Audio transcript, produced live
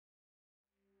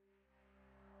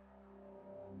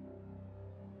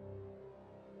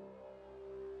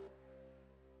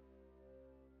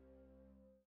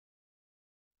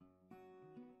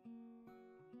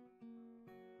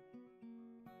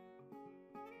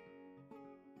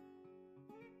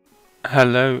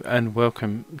Hello and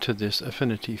welcome to this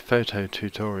Affinity photo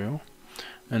tutorial,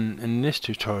 and in this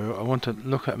tutorial I want to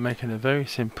look at making a very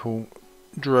simple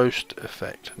Droste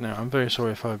effect. Now I'm very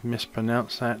sorry if I've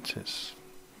mispronounced that. It's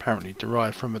apparently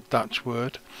derived from a Dutch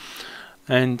word,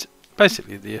 and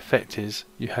basically the effect is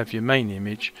you have your main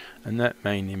image and that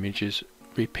main image is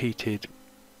repeatedly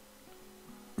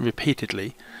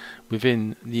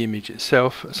within the image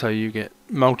itself, so you get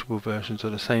multiple versions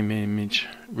of the same image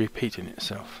repeating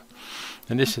itself.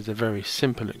 And this is a very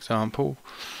simple example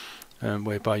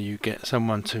whereby you get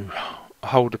someone to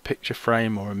hold a picture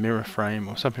frame or a mirror frame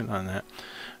or something like that,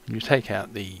 and you take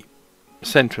out the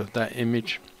center of that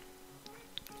image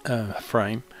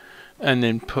frame and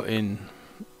then put in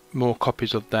more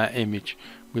copies of that image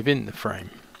within the frame.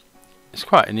 It's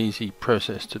quite an easy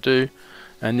process to do,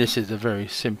 and this is a very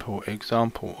simple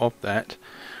example of that.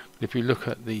 If you look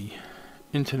at the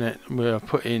internet where I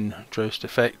put in Droste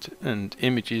Effect and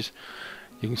images,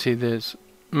 you can see there's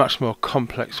much more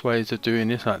complex ways of doing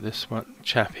this. Like this one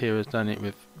chap here has done it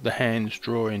with the hands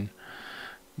drawing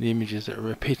the images that are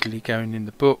repeatedly going in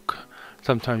the book.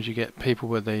 Sometimes you get people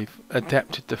where they've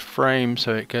adapted the frame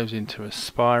so it goes into a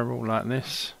spiral like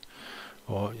this,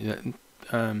 or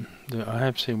I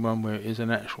have seen one where it is an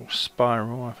actual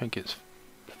spiral. I think it's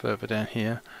further down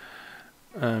here,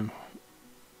 a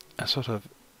sort of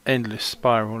endless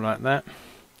spiral like that.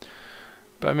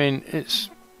 But I mean, it's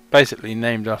basically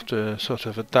named after sort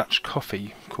of a Dutch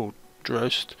coffee called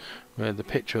Droste, where the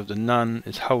picture of the nun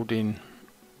is holding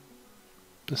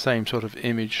the same sort of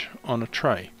image on a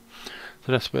tray.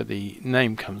 So that's where the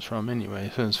name comes from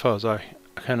anyway, so as far as I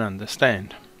can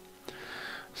understand.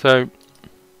 So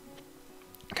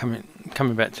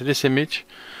coming back to this image,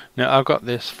 now I've got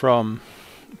this from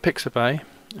Pixabay,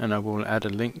 and I will add a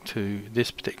link to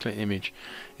this particular image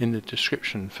in the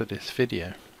description for this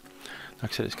video.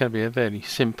 Like I said, it's going to be a very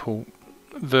simple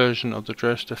version of the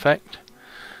Droste effect,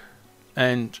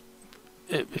 and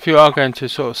if you are going to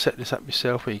sort of set this up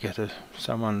yourself, where you get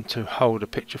someone to hold a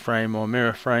picture frame or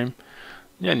mirror frame,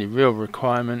 the only real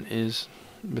requirement is,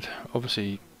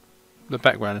 obviously the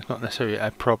background is not necessarily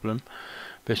a problem,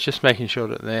 but it's just making sure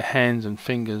that their hands and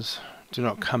fingers do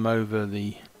not come over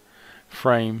the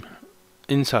frame,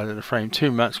 inside of the frame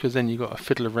too much, because then you've got to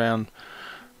fiddle around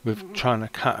with trying to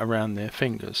cut around their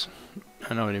fingers.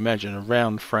 And I would imagine a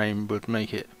round frame would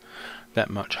make it that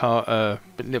much harder,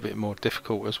 a little bit more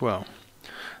difficult as well.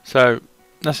 So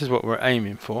this is what we're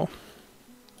aiming for,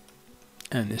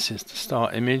 and this is the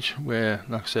start image where,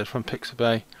 like I said, from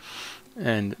Pixabay,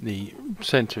 and the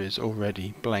center is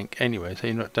already blank anyway, so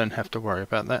you don't have to worry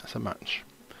about that so much.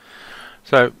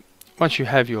 So once you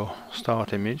have your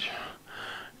start image,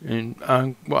 and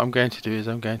what I'm going to do is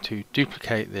I'm going to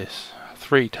duplicate this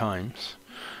 3 times.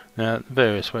 Now,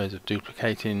 various ways of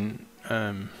duplicating,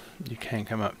 you can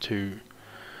come up to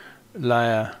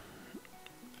layer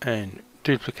and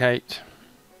duplicate,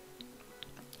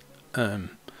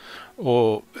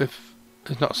 or if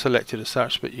it's not selected as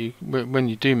such, but when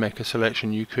you do make a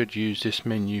selection, you could use this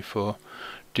menu for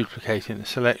duplicating the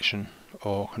selection,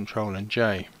 or Control and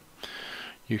J.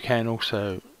 You can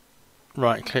also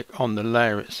right click on the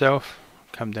layer itself,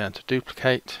 come down to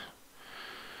duplicate,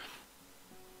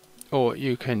 or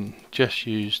you can just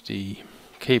use the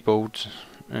keyboards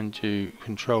and do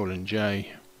Control and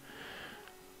J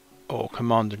or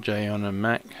Command and J on a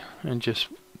Mac, and just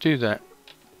do that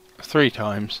 3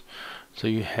 times, so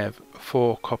you have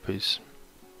 4 copies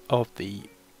of the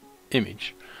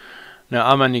image. Now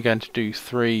I'm only going to do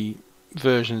 3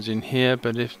 versions in here,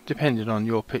 but if depending on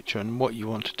your picture and what you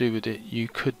want to do with it, you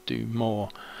could do more.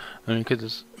 I mean,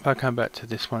 because if I come back to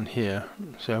this one here,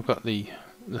 so I've got the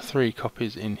 3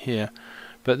 copies in here,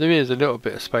 but there is a little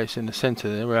bit of space in the center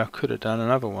there where I could have done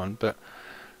another one, but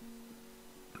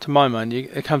to my mind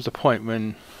it comes a point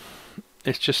when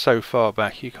it's just so far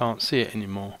back you can't see it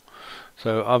anymore.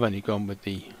 So I've only gone with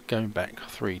the going back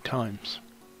 3 times.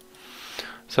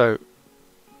 So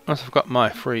once I've got my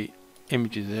 3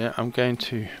 images there, I'm going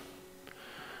to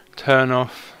turn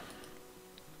off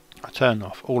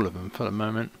all of them for the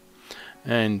moment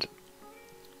and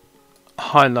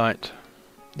highlight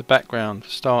the background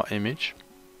start image,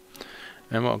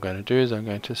 and what I'm going to do is I'm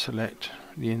going to select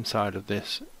the inside of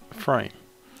this frame.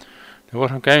 Now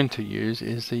what I'm going to use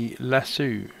is the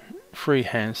Lasso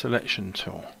Freehand selection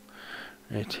tool.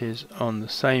 It is on the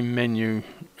same menu.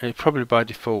 It probably by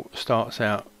default starts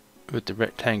out with the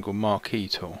rectangle marquee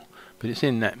tool, but it's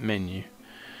in that menu,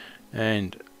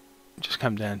 and just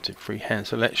come down to Freehand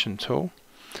selection tool,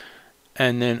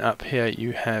 and then up here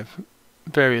you have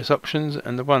various options,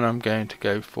 and the one I'm going to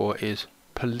go for is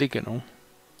Polygonal.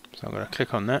 So I'm going to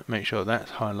click on that, make sure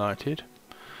that's highlighted,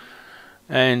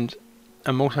 and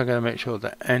I'm also going to make sure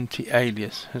that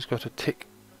anti-alias has got a tick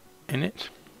in it,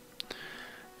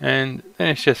 and then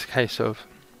it's just a case of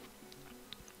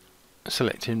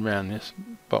selecting around this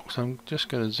box. I'm just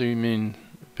going to zoom in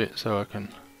a bit so I can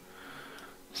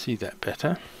see that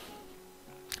better,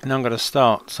 and I'm going to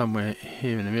start somewhere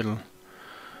here in the middle.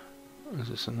 This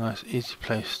is a nice easy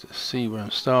place to see where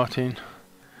I'm starting,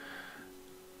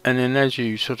 and then as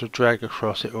you sort of drag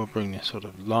across, it will bring this sort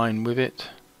of line with it,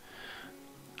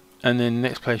 and then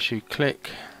next place you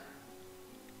click.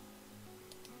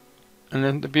 And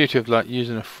then the beauty of like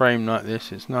using a frame like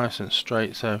this, it's nice and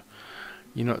straight, so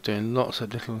you're not doing lots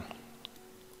of little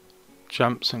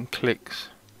jumps and clicks.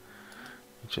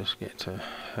 You just get to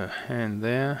her hand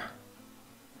there.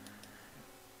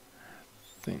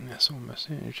 I think that's almost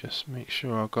it. Just make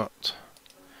sure I got,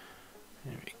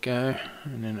 there we go,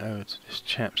 and then over to this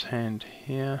chap's hand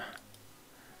here.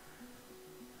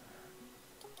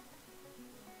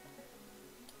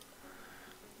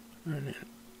 And then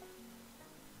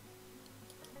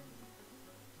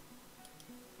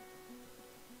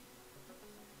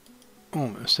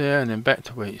almost there, and then back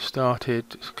to where you started.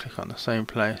 Just click on the same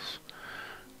place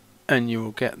and you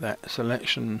will get that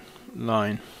selection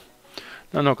line.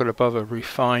 Now, I'm not going to bother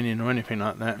refining or anything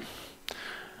like that,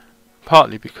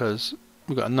 partly because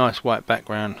we've got a nice white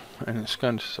background and it's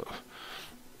going to sort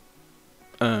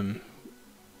of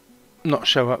not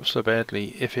show up so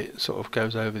badly if it sort of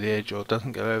goes over the edge or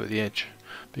doesn't go over the edge,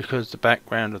 because the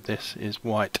background of this is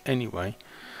white anyway.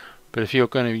 But if you're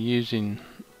going to be using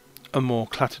a more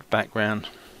cluttered background,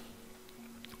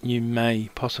 you may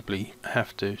possibly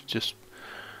have to just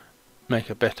make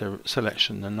a better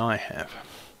selection than I have.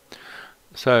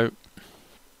 So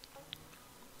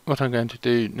what I'm going to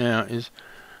do now is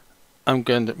I'm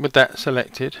going to, with that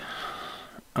selected,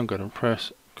 I'm going to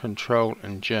press Ctrl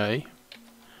and J,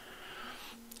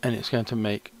 and it's going to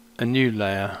make a new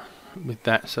layer with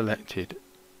that selected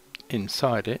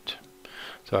inside it.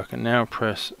 So I can now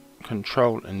press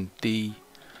Ctrl and D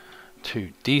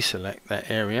to deselect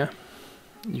that area.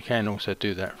 You can also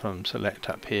do that from select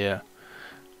up here,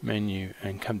 menu,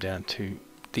 and come down to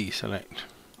deselect.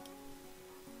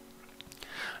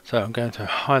 So I'm going to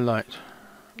highlight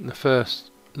the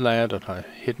first layer that I've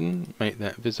hidden, make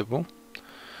that visible,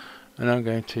 and I'm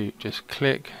going to just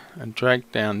click and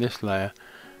drag down this layer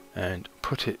and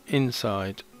put it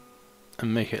inside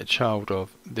and make it a child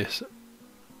of this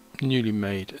newly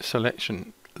made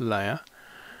selection layer,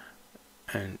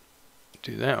 and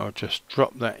do that, or just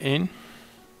drop that in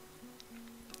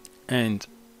and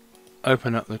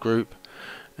open up the group,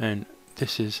 and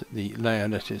this is the layer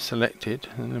that is selected.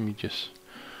 And let me just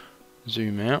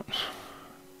zoom out.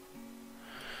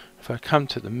 If I come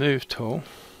to the move tool,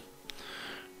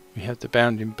 we have the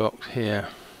bounding box here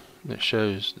that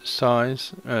shows the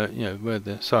size, where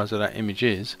the size of that image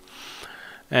is,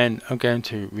 and I'm going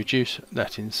to reduce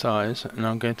that in size, and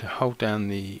I'm going to hold down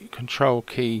the Control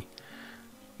key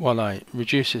while I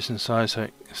reduce this in size so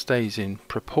it stays in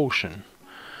proportion.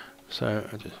 So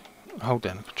I just hold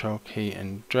down the Control key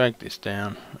and drag this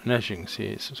down, and as you can see,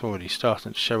 it's already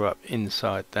starting to show up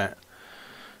inside that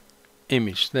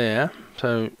image there.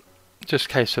 So just a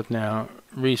case of now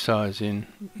resizing,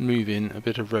 moving, a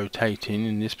bit of rotating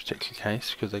in this particular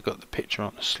case because they've got the picture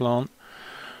on a slant.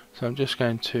 So I'm just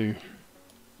going to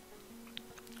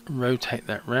rotate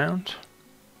that round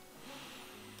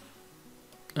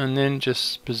and then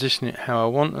just position it how I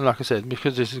want. And like I said,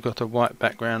 because this has got a white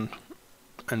background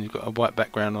and you've got a white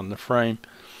background on the frame,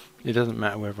 it doesn't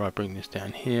matter whether I bring this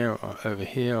down here or over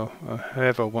here or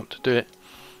however I want to do it.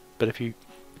 But if you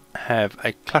have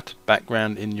a cluttered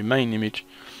background in your main image,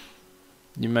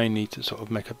 you may need to sort of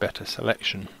make a better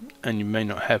selection, and you may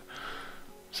not have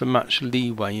so much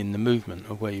leeway in the movement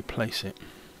of where you place it.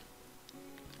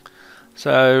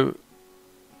 So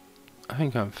I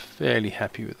think I'm fairly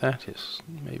happy with that. It's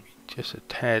maybe just a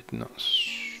tad not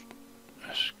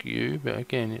askew, but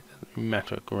again, it doesn't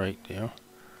matter a great deal.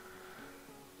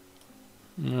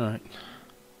 Right,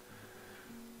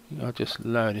 I'll just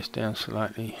lower this down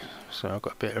slightly so I've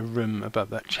got a bit of room above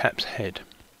that chap's head.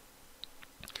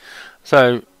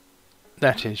 So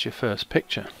that is your first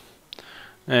picture,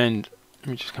 and let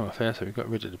me just come off there. So we've got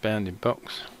rid of the bounding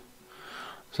box.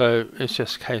 So it's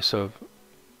just a case of,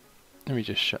 let me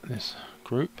just shut this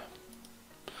group,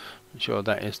 make sure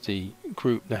that is the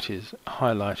group that is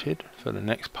highlighted for the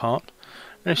next part,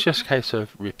 and it's just a case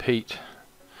of repeat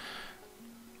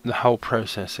the whole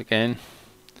process again.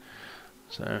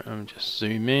 So I'm just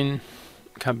zoom in,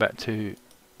 come back to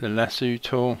the lasso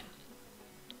tool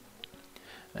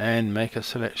and make a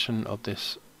selection of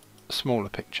this smaller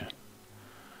picture,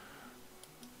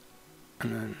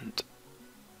 and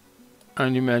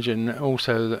And imagine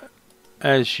also that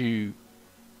as you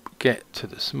get to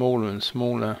the smaller and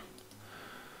smaller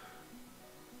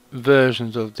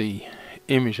versions of the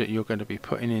image that you're going to be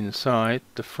putting inside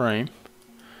the frame,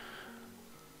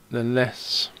 the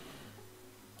less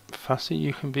fussy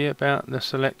you can be about the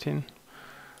selecting.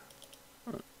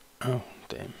 Oh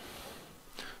damn.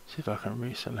 See if I can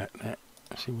reselect that.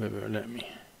 See whether it'll let me.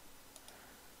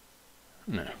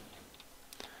 No.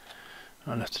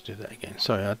 I'll have to do that again.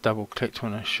 Sorry, I double clicked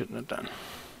when I shouldn't have done.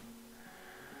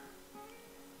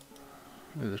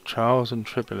 The trials and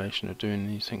tribulation of doing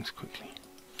these things quickly.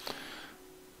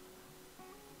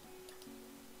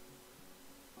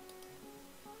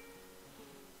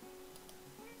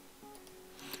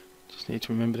 Just need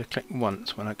to remember to click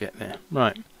once when I get there.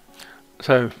 Right,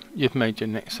 so you've made your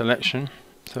next selection.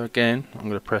 So again, I'm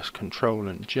going to press Ctrl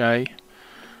and J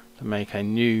to make a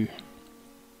new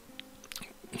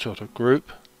sort of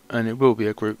group, and it will be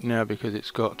a group now because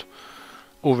it's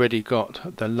already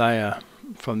got the layer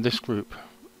from this group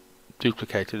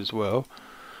duplicated as well.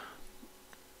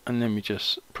 And then we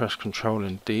just press Ctrl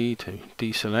and D to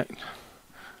deselect,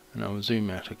 and I'll zoom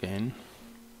out again.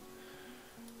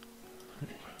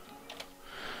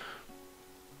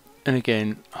 And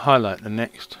again, highlight the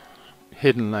next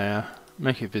hidden layer,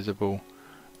 make it visible,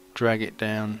 drag it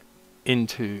down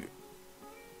into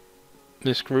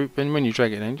this group, and when you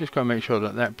drag it in, just got to make sure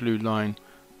that that blue line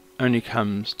only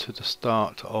comes to the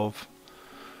start of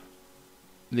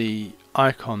the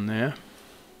icon there.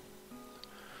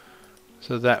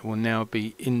 So that will now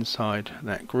be inside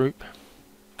that group.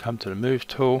 Come to the move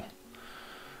tool,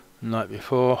 and like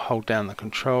before, hold down the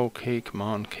control key,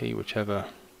 command key, whichever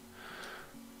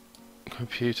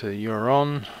computer you're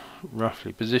on,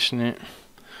 roughly position it,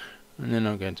 and then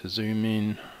I'm going to zoom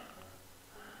in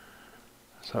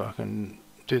so I can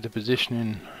do the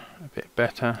positioning a bit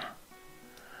better.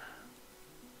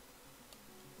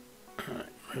 Right,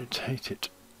 rotate it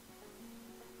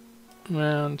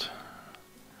round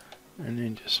and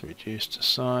then just reduce the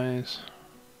size.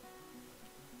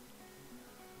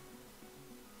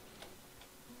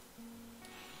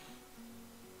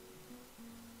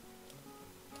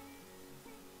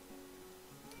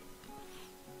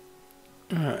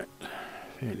 Alright,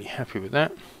 fairly happy with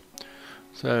that.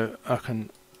 So I can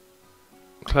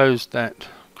close that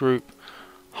group,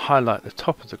 highlight the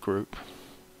top of the group,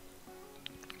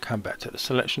 come back to the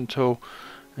selection tool,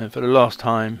 and for the last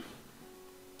time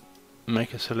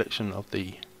make a selection of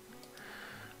the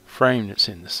frame that's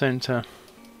in the center.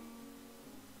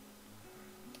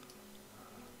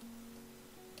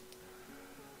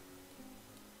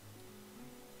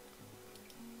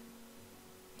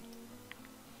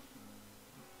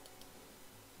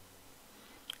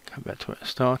 Come back to where it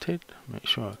started, make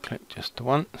sure I click just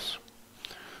once,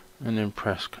 and then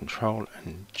press Ctrl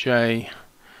and J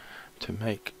to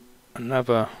make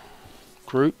another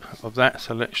group of that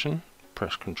selection.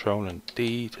 Press Ctrl and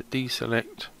D to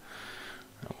deselect.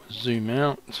 I will zoom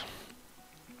out,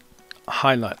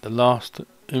 highlight the last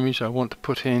image I want to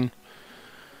put in,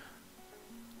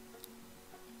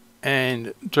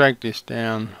 and drag this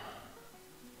down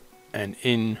and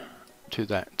in to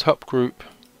that top group.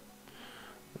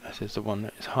 This is the one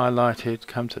that is highlighted.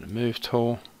 Come to the move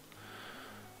tool,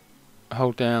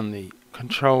 hold down the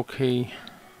control key,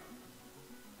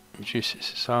 reduce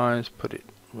its size, put it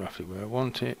roughly where I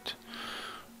want it,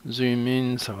 zoom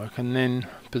in so I can then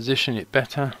position it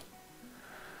better.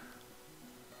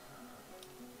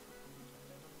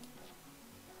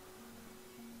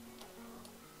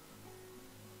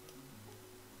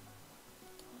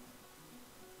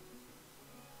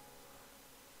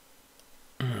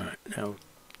 Alright, now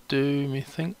do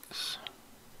methinks.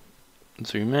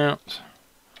 Zoom out.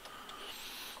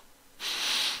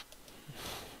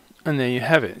 And there you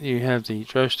have it. You have the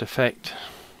Droste Effect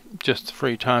just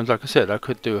 3 times. Like I said, I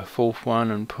could do a 4th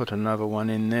one and put another one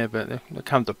in there, but there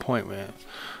comes a point where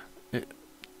it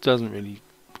doesn't really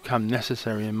become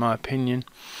necessary in my opinion.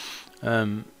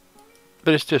 But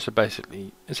it's just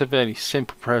it's a very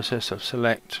simple process of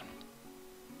select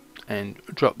and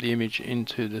drop the image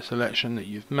into the selection that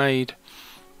you've made,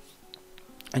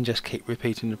 and just keep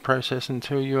repeating the process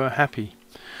until you are happy.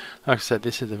 Like I said,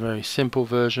 this is a very simple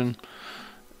version.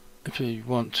 If you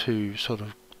want to sort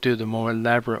of do the more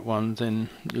elaborate ones, then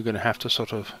you're going to have to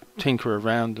sort of tinker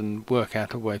around and work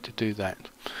out a way to do that.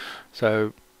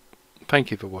 So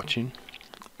thank you for watching,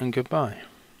 and goodbye.